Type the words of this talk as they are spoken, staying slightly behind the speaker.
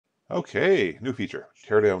Okay, new feature,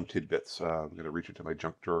 Teardown Tidbits. I'm going to reach into my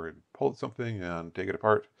junk drawer and pull out something and take it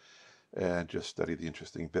apart and just study the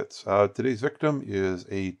interesting bits. Today's victim is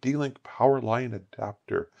a D-Link power line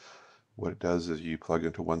adapter. What it does is you plug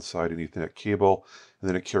into one side an Ethernet cable, and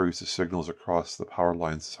then it carries the signals across the power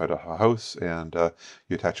lines inside a house, and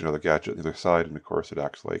you attach another gadget on the other side, and of course it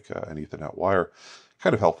acts like an Ethernet wire.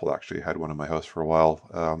 Kind of helpful, actually. I had one in my house for a while.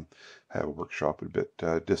 I have a workshop a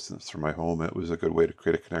bit distance from my home. It was a good way to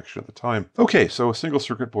create a connection at the time. Okay, so a single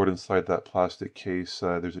circuit board inside that plastic case.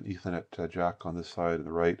 There's an Ethernet jack on this side and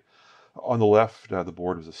the right. On the left, the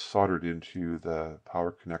board was soldered into the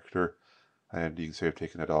power connector, and you can see I've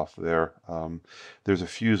taken it off there. There's a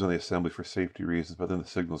fuse on the assembly for safety reasons, but then the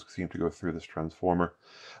signals seem to go through this transformer.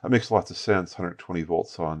 It makes lots of sense, 120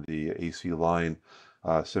 volts on the AC line.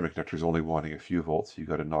 Semiconductors only wanting a few volts, so you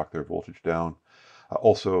got to knock their voltage down.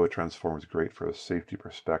 Also, a transformer is great for a safety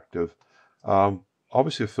perspective.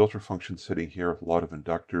 Obviously, a filter function sitting here with a lot of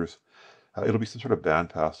inductors. It'll be some sort of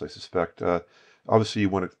bandpass, I suspect. Obviously, you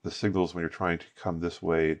want the signals when you're trying to come this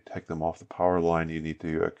way, take them off the power line. You need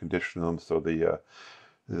to condition them so the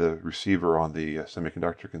receiver on the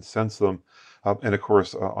semiconductor can sense them. And of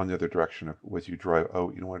course, on the other direction, as you drive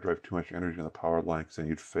out, you don't want to drive too much energy on the power line because then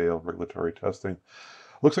you'd fail regulatory testing.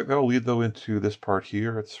 Looks like that'll lead though into this part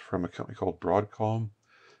here. It's from a company called Broadcom.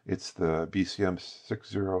 It's the BCM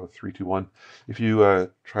 60321. If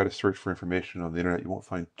you try to search for information on the internet, you won't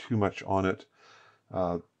find too much on it.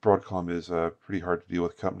 Broadcom is a pretty hard to deal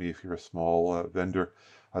with company if you're a small vendor.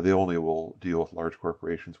 They only will deal with large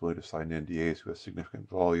corporations willing to sign NDAs who have significant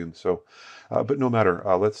volume. So, but no matter,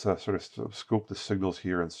 let's sort of scope the signals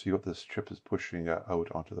here and see what this chip is pushing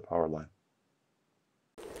out onto the power line.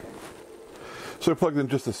 So I plugged in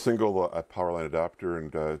just a single power line adapter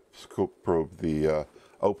and scope probe the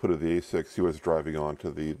output of the ASIC, see what's driving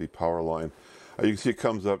onto the power line. You can see it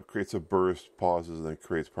comes up, creates a burst, pauses, and then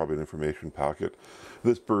creates probably an information packet.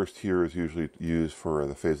 This burst here is usually used for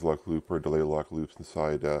the phase lock loop or delay lock loops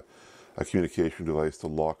inside a communication device to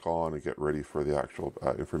lock on and get ready for the actual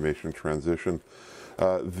information transition.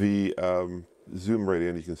 Zoom right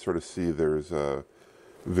in, you can sort of see there's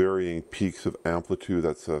varying peaks of amplitude.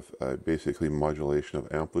 That's basically modulation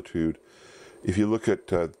of amplitude. If you look at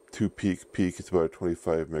two peak, it's about a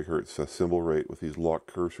 25 megahertz symbol rate with these lock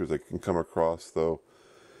cursors that can come across though.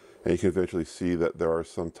 And you can eventually see that there are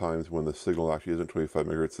some times when the signal actually isn't 25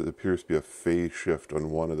 megahertz. It appears to be a phase shift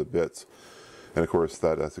on one of the bits. And of course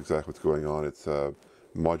that's exactly what's going on. It's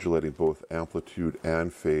modulating both amplitude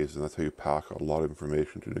and phase, and that's how you pack a lot of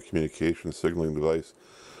information to a communication signaling device.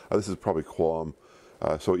 This is probably QAM.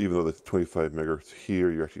 So even though the 25 megahertz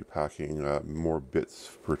here, you're actually packing more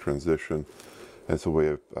bits per transition. And it's a way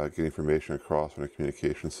of getting information across on a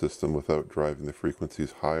communication system without driving the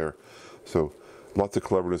frequencies higher. So lots of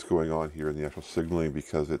cleverness going on here in the actual signaling,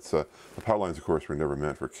 because it's the power lines, of course, were never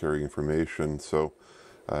meant for carrying information. So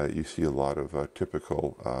you see a lot of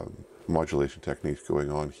typical modulation techniques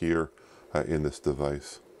going on here in this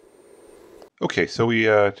device. Okay, so we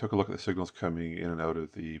took a look at the signals coming in and out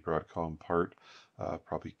of the Broadcom part.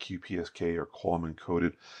 Probably QPSK or QAM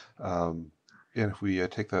encoded. And if we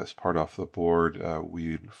take that part off the board,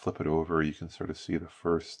 we flip it over, you can sort of see the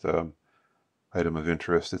first item of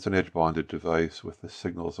interest. It's an edge-bonded device with the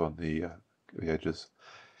signals on the edges.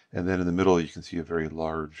 And then in the middle, you can see a very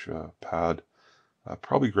large pad,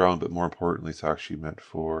 probably ground, but more importantly, it's actually meant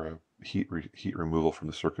for heat removal from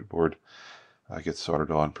the circuit board. Gets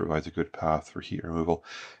soldered on, provides a good path for heat removal.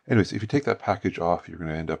 Anyways, if you take that package off, you're going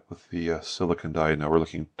to end up with the silicon die. Now we're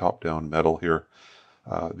looking top-down metal here.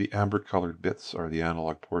 The amber-colored bits are the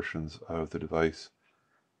analog portions of the device.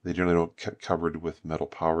 They generally don't get covered with metal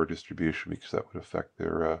power distribution because that would affect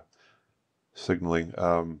their signaling,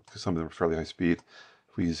 because some of them are fairly high speed.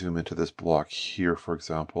 If we zoom into this block here, for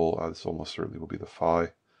example, this almost certainly will be the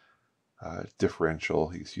phi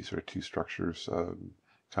differential. You see sort of two structures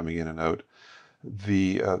coming in and out.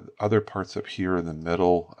 The other parts up here in the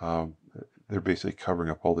middle, they're basically covering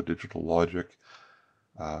up all the digital logic.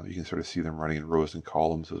 You can sort of see them running in rows and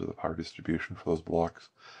columns. Those are the power distribution for those blocks.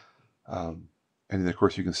 And then, of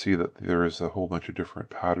course, you can see that there is a whole bunch of different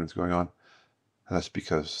patterns going on. And that's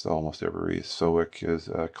because almost every SOIC is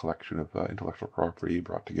a collection of intellectual property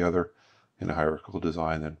brought together in a hierarchical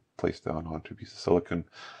design and placed down onto a piece of silicon.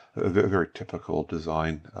 A very typical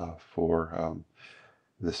design for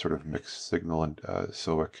this sort of mixed signal and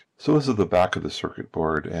SOIC. So this is the back of the circuit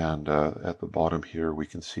board, and at the bottom here we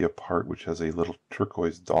can see a part which has a little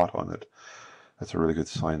turquoise dot on it. That's a really good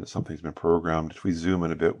sign that something's been programmed. If we zoom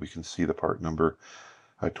in a bit, we can see the part number.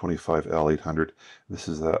 25L800. This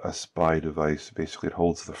is a SPI device. Basically, it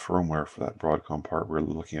holds the firmware for that Broadcom part we were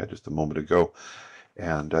looking at just a moment ago.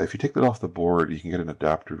 And if you take that off the board, you can get an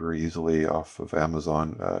adapter very easily off of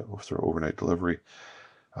Amazon, sort of overnight delivery.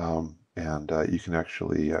 And you can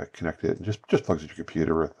actually connect it, and just plugs into your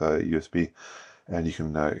computer with USB, and you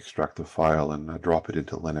can extract the file and drop it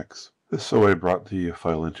into Linux. So I brought the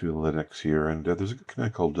file into Linux here, and there's a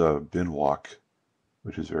command called binwalk,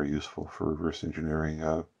 which is very useful for reverse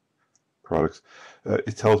engineering products.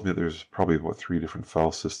 It tells me that there's probably about 3 different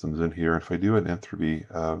file systems in here. If I do an entropy,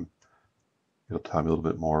 it'll tell me a little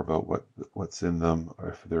bit more about what's in them, or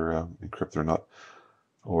if they're encrypted or not,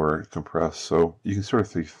 or compressed. So you can sort of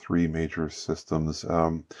see 3 major systems,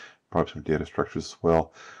 probably some data structures as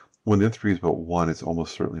well. When the entropy is about 1, it's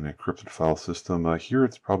almost certainly an encrypted file system. Here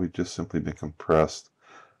it's probably just simply been compressed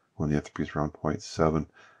when the entropy is around 0.7.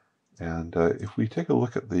 And if we take a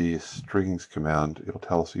look at the strings command, it'll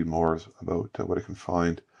tell us even more about what it can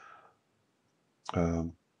find.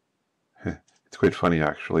 It's quite funny,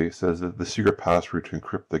 actually. It says that the secret password to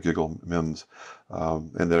encrypt the Giggle mems,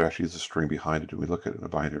 and there actually is a string behind it when we look at it in a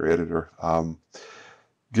binary editor.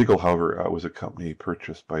 Giggle, however, was a company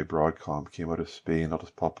purchased by Broadcom, came out of Spain. I'll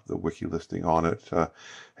just pop up the wiki listing on it,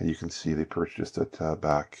 and you can see they purchased it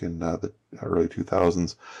back in the early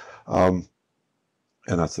 2000s.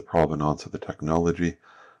 And that's the provenance of the technology.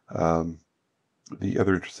 The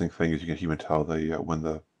other interesting thing is you can even tell when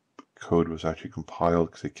the code was actually compiled,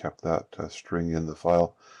 because they kept that string in the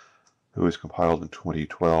file. It was compiled in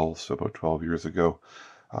 2012, so about 12 years ago.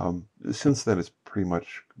 Since then, it's pretty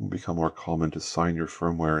much become more common to sign your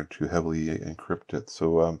firmware and to heavily encrypt it,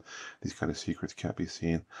 so these kind of secrets can't be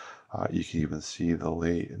seen. You can even see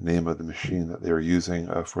the name of the machine that they were using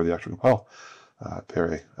for the actual compile,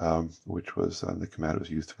 Pere, which was the command that was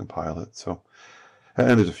used to compile it. So,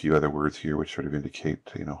 and there's a few other words here which sort of indicate,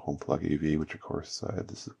 home plug AV, which of course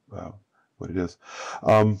this is what it is.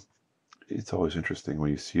 It's always interesting when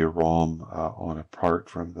you see a ROM on a part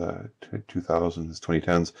from the 2000s,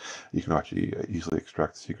 2010s. You can actually easily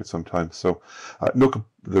extract the secret sometimes. So,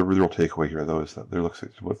 the real takeaway here, though, is that there looks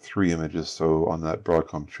like about 3 images. So on that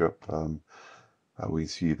Broadcom chip, we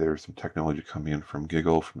see there's some technology coming in from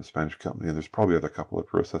Giggle, from the Spanish company, and there's probably a couple of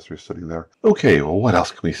processors sitting there. Okay, well, what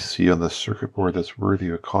else can we see on the circuit board that's worthy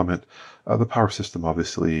of a comment? The power system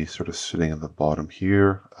obviously sort of sitting in the bottom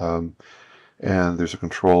here. And there's a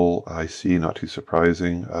control IC, not too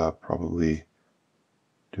surprising, probably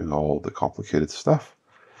doing all the complicated stuff.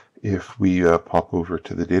 If we pop over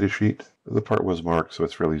to the datasheet, the part was marked, so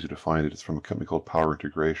it's fairly easy to find it. It's from a company called Power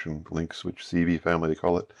Integration, Link Switch CV family, they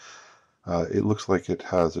call it. It looks like it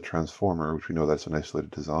has a transformer, which we know that's an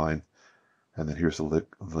isolated design. And then here's the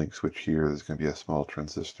link switch here. There's going to be a small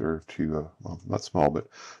transistor to, well, not small, but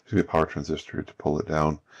there's going to be a power transistor to pull it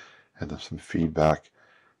down, and then some feedback.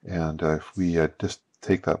 And if we just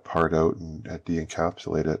take that part out and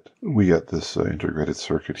de-encapsulate it, we get this integrated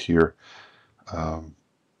circuit here.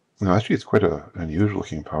 Now, actually, it's quite an unusual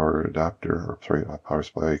looking power adapter, or sorry, a power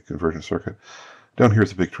supply conversion circuit. Down here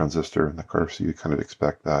is a big transistor, and of course, you kind of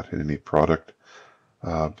expect that in any product.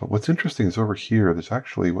 But what's interesting is over here, there's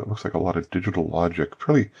actually what looks like a lot of digital logic,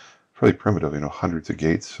 fairly primitive, hundreds of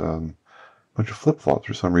gates, bunch of flip-flops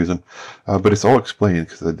for some reason, but it's all explained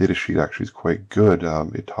because the data sheet actually is quite good.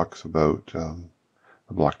 It talks about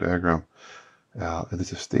the block diagram, and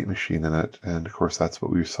there's a state machine in it, and of course that's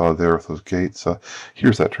what we saw there with those gates.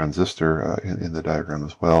 Here's that transistor in the diagram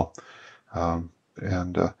as well,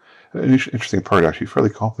 and an interesting part, actually fairly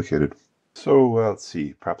complicated. So let's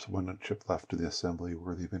see, perhaps one chip left in the assembly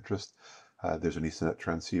worthy of interest. There's an Ethernet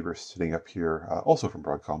transceiver sitting up here, also from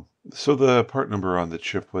Broadcom. So the part number on the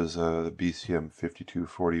chip was the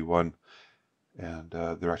BCM5241, and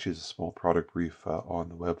there actually is a small product brief on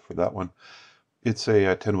the web for that one. It's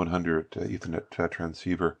a 10100 Ethernet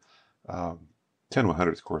transceiver.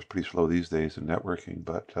 10100 is, of course, pretty slow these days in networking,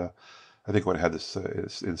 but I think when I had this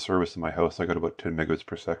in service in my house, I got about 10 megabits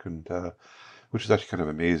per second, which is actually kind of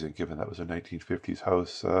amazing, given that was a 1950s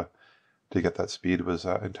house. To get that speed was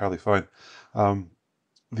entirely fine.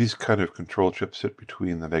 These kind of control chips sit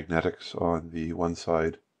between the magnetics on the one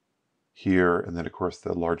side here, and then of course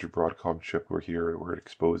the larger Broadcom chip where it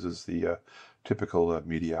exposes the typical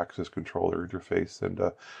media access controller interface, and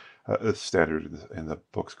a standard in the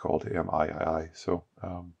book's called MII. So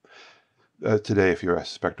today, if you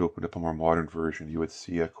suspect opened up a more modern version, you would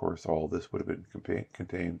see, of course, all this would have been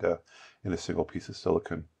contained in a single piece of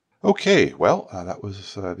silicon. Okay, well, that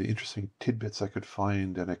was the interesting tidbits I could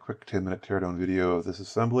find in a quick 10-minute teardown video of this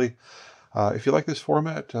assembly. If you like this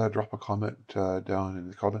format, drop a comment down in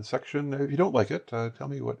the comment section. If you don't like it, tell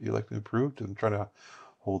me what you'd like to improve. I'm trying to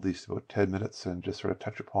hold these to about 10 minutes and just sort of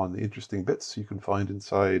touch upon the interesting bits you can find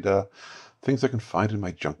inside things I can find in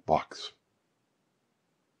my junk box.